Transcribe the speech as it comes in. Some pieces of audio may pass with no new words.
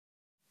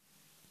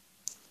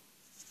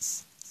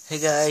Hey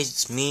guys,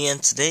 it's me,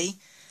 and today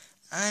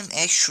I'm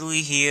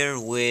actually here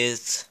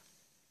with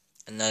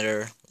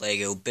another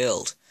Lego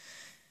build.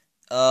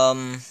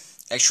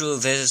 Actually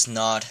this is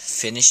not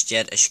finished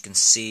yet. As you can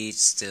see,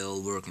 it's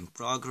still work in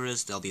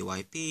progress,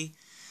 WYP,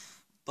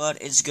 but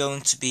it's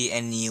going to be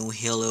a new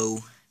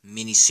Halo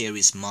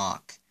miniseries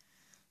mock.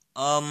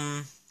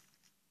 And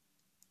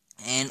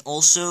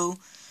also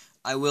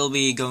I will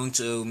be going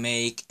to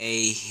make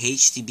a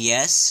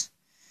HTBS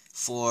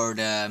for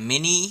the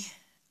mini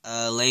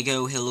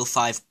Lego Halo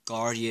 5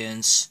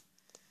 Guardians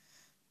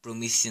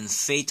Promethean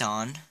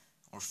Phaeton,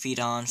 or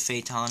Phaeton,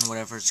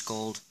 whatever it's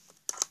called.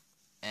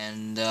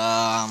 And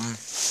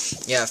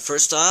yeah,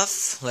 first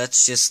off,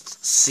 let's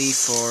just see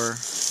for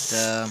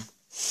the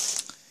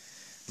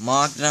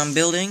mock that I'm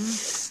building.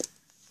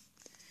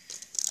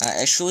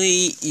 I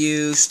actually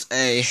used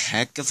a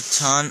heck of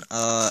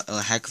a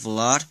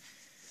lot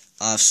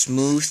of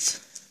smooth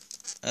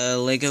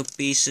Lego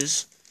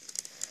pieces.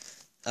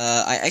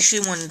 I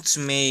actually wanted to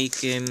make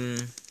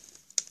him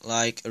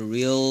like a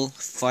real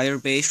fire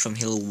base from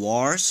Halo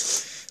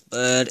Wars,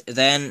 but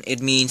then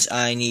it means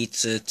I need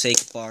to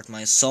take apart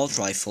my assault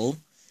rifle,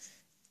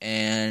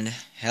 and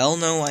hell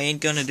no, I ain't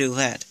gonna do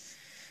that.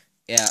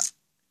 Yeah,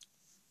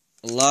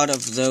 a lot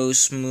of those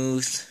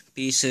smooth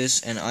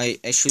pieces, and I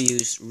actually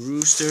used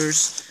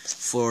roosters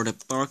for the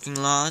parking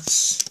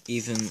lots,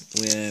 even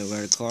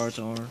where the cars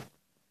are.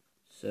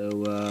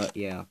 So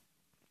yeah.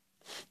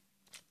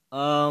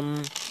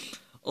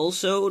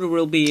 Also, there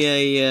will be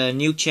a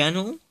new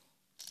channel.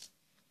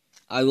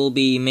 I will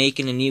be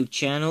making a new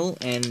channel,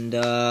 and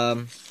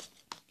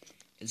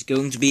it's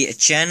going to be a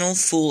channel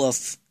full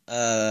of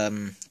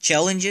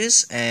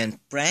challenges and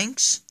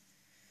pranks,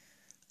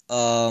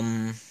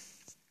 and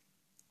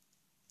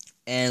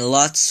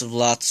lots of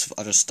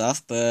other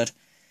stuff. But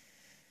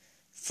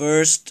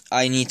first,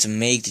 I need to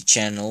make the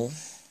channel,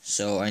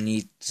 so I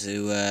need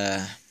to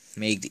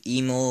make the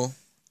email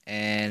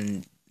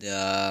and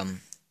the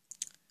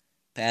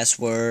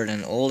password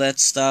and all that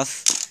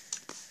stuff.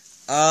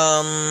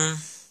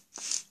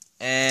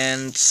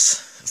 And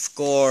of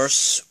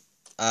course,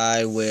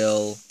 I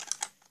will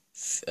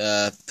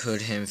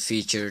put him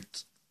featured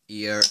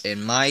here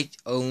in my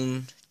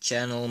own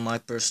channel, my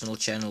personal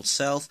channel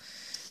itself,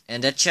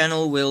 and that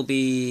channel will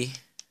be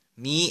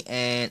me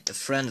and a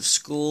friend of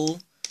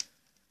school.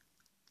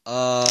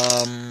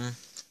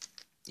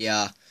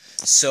 Yeah.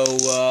 So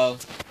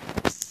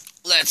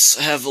let's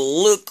have a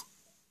look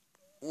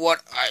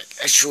what I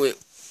actually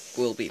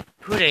will be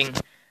putting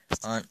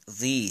on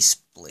these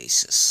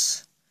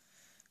places.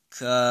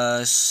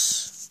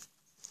 Cause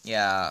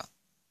yeah,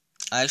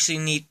 I actually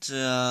need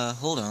to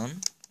hold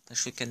on.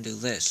 Actually, can do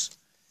this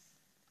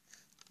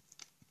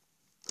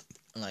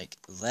like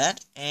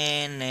that,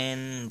 and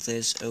then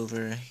this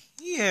over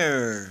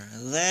here.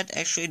 That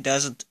actually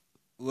doesn't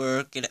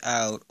work it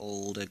out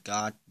all the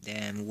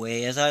goddamn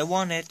way as I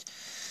want it.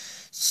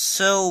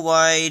 So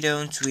why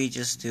don't we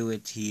just do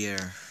it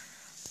here?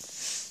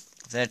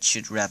 That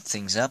should wrap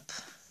things up,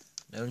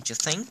 don't you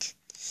think?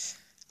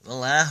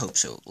 Well, I hope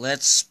so.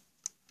 Let's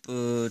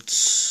put...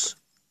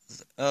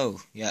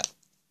 Oh, yeah.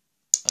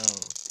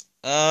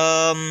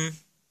 Oh.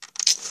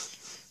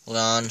 Hold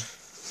on.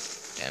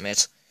 Damn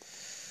it.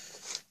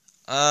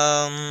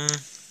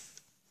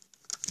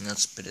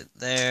 Let's put it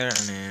there,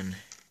 and then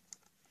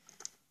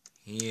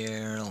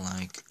here,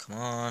 like, come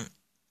on.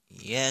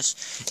 Yes.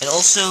 And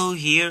also,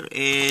 here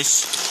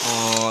is...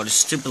 Oh, the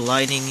stupid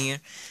lighting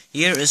here.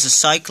 Here is the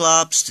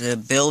Cyclops, the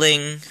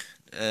building...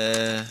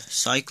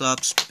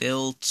 Cyclops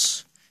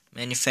built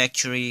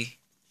manufacturing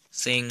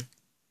thing.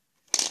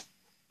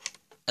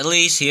 At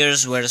least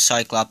here's where the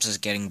Cyclops is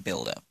getting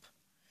built up.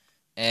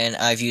 And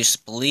I've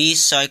used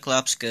police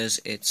Cyclops because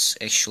it's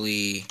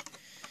actually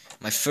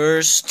my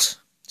first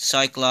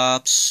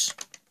Cyclops.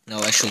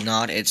 No, actually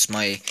not. It's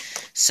my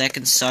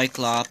second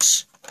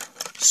Cyclops.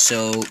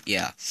 So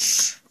yeah.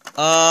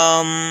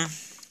 I'm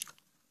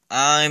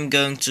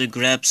going to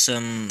grab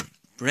some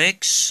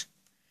bricks,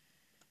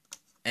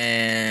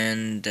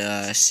 and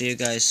see you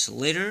guys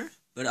later.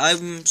 But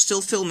I'm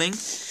still filming,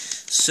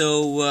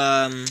 so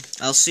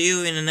I'll see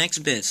you in the next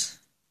bit.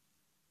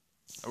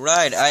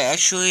 Alright, I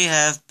actually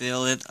have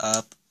built it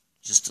up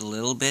just a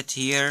little bit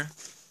here.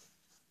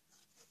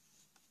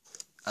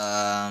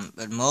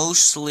 But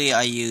mostly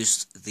I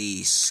used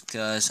these,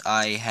 because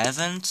I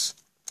haven't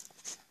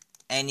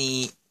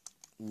any,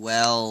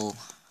 well,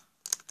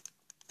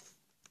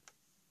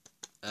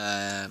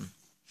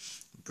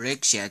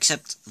 bricks, yeah,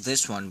 except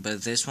this one,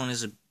 but this one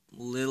is a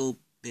little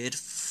bit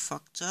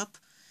fucked up,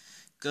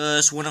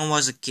 because when I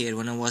was a kid,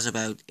 when I was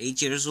about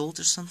 8 years old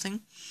or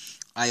something,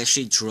 I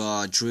actually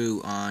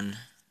drew on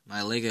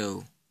my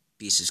Lego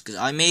pieces, because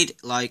I made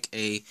like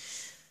a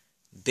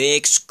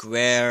big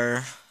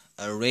square,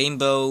 a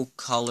rainbow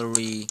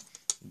colory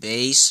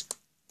base,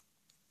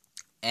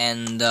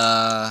 and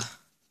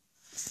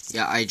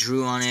yeah, I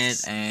drew on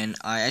it, and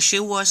I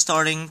actually was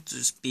starting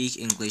to speak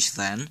English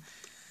then,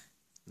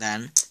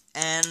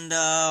 and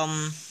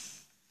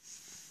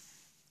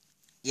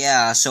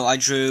yeah, so I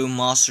drew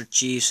Master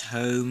Chief's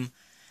home,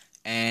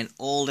 and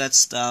all that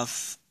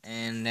stuff.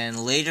 And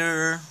then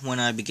later, when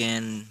I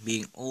began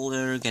being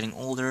older, getting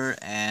older,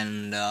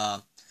 and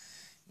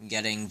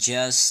getting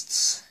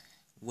just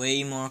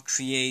way more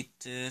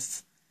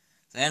creative,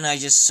 then I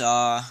just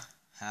saw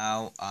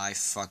how I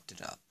fucked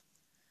it up.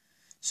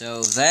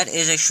 So that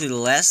is actually the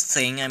last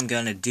thing I'm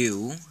gonna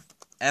do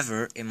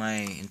ever in my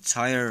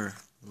entire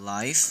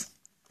life.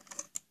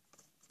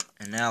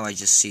 And now I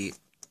just see,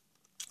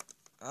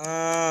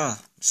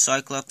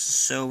 Cyclops is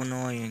so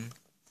annoying.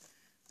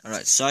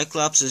 Alright,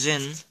 Cyclops is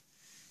in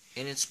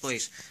its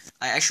place.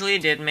 I actually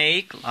did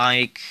make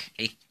like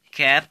a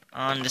cap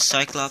on the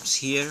Cyclops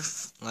here,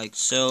 like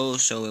so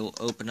it'll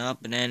open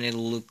up and then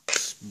it'll look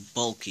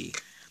bulky.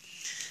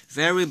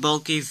 Very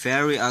bulky,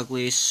 very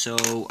ugly,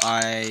 so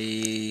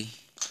I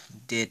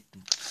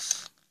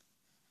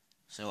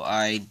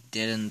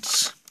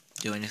didn't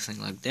do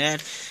anything like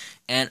that.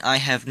 And I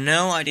have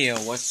no idea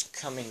what's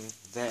coming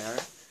there,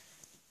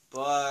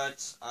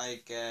 but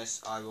I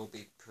guess I will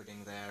be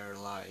putting there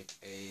like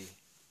a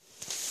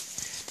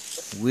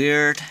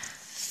weird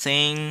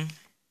thing,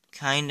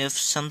 kind of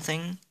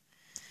something.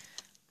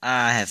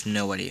 I have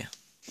no idea.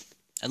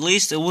 At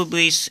least it will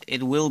be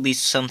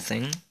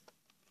something.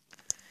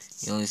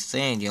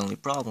 The only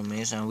problem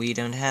is that we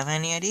don't have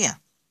any idea.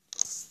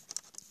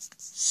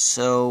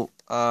 So,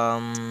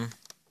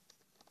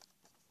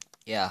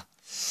 yeah.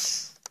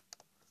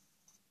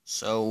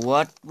 So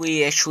what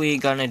we actually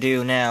gonna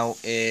do now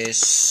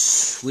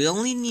is I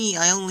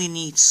only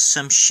need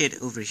some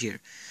shit over here,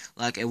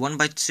 like a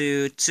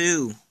 1x2,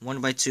 two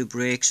 1x2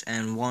 bricks,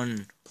 and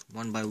one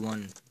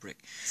 1x1 brick.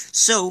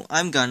 So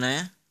I'm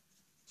gonna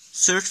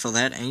search for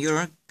that, and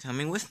you're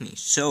coming with me.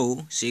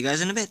 So see you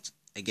guys in a bit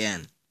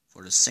again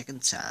for the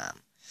second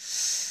time.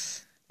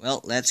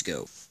 Well, let's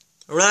go.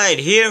 Right,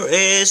 here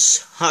is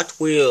Hot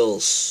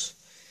Wheels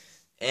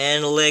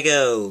and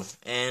Lego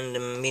and the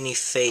Mini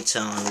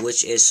Phaeton,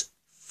 which is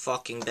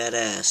fucking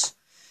badass,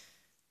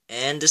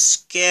 and the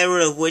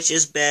Scarab, which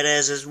is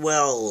badass as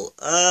well.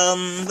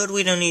 But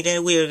we don't need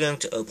it. We are going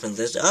to open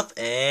this up,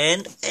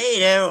 and hey,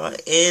 there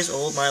is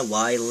all my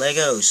white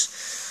Legos.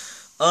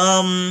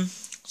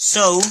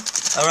 So,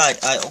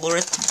 alright, I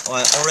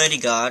already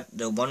got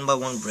the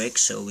 1x1 brick,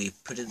 so we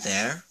put it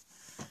there.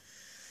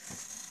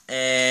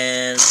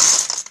 And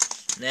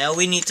now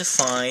we need to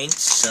find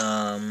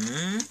some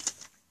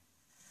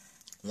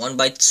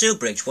 1x2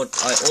 bricks. What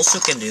I also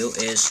can do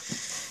is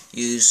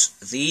use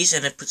these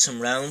and I put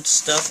some round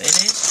stuff in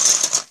it.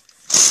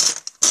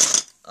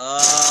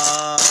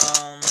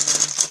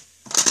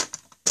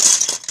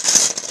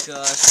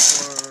 Because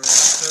for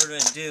further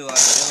ado, I don't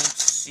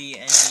see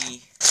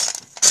any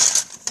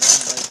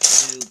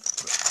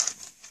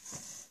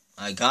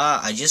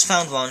 1x2. I just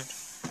found one.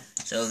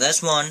 So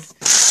that's one. Now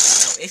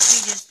if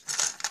we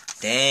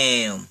just,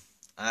 damn,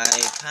 I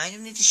kind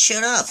of need to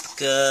shut up,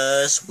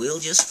 because we'll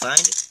just find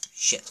it.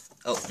 Shit.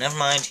 Oh, never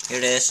mind. Here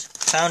it is.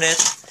 Found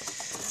it.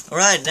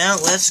 Alright, now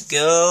let's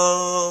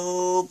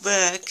go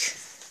back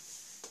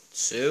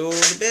to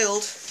the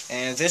build.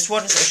 And this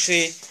one is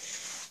actually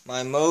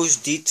my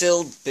most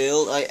detailed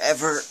build I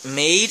ever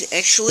made,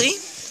 actually.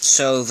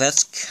 So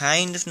that's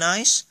kind of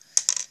nice.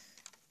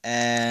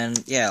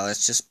 And yeah,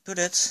 let's just put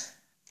it.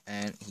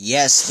 And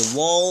yes, the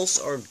walls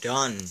are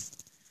done.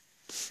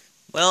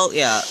 Well,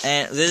 yeah,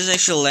 and this is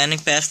actually a landing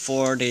pad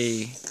for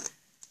the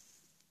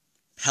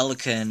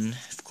Pelican,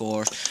 of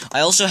course. I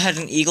also had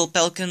an Eagle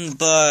Pelican,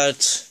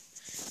 but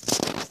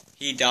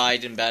he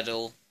died in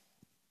battle,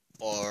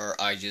 or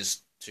I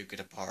just took it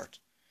apart.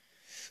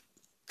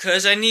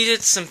 'Cause I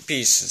needed some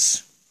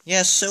pieces.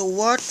 Yeah, so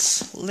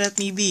what? Let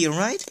me be,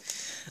 right?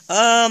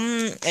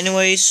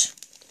 Anyways,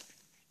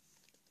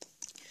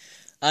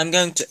 I'm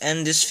going to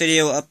end this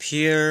video up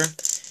here.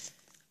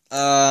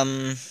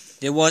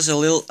 There was a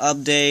little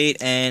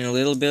update and a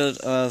little bit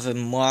of a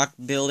mock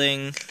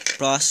building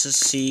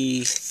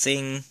processy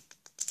thing,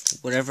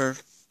 whatever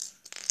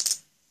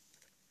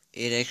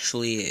it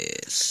actually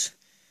is.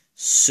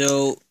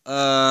 So,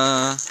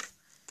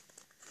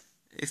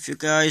 if you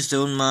guys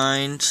don't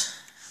mind,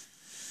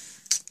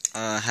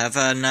 have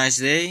a nice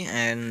day,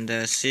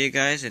 and see you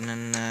guys in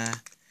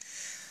another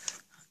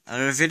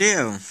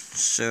video.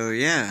 So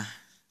yeah,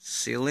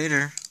 see you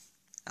later,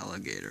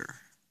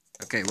 alligator.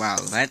 Okay, wow,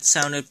 that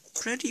sounded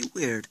pretty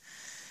weird.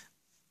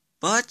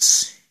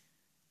 But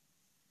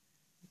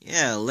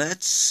yeah,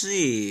 let's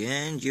see,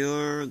 and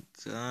you're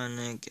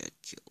gonna get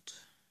killed.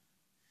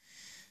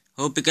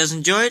 Hope you guys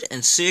enjoyed,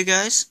 and see you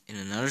guys in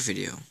another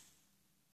video.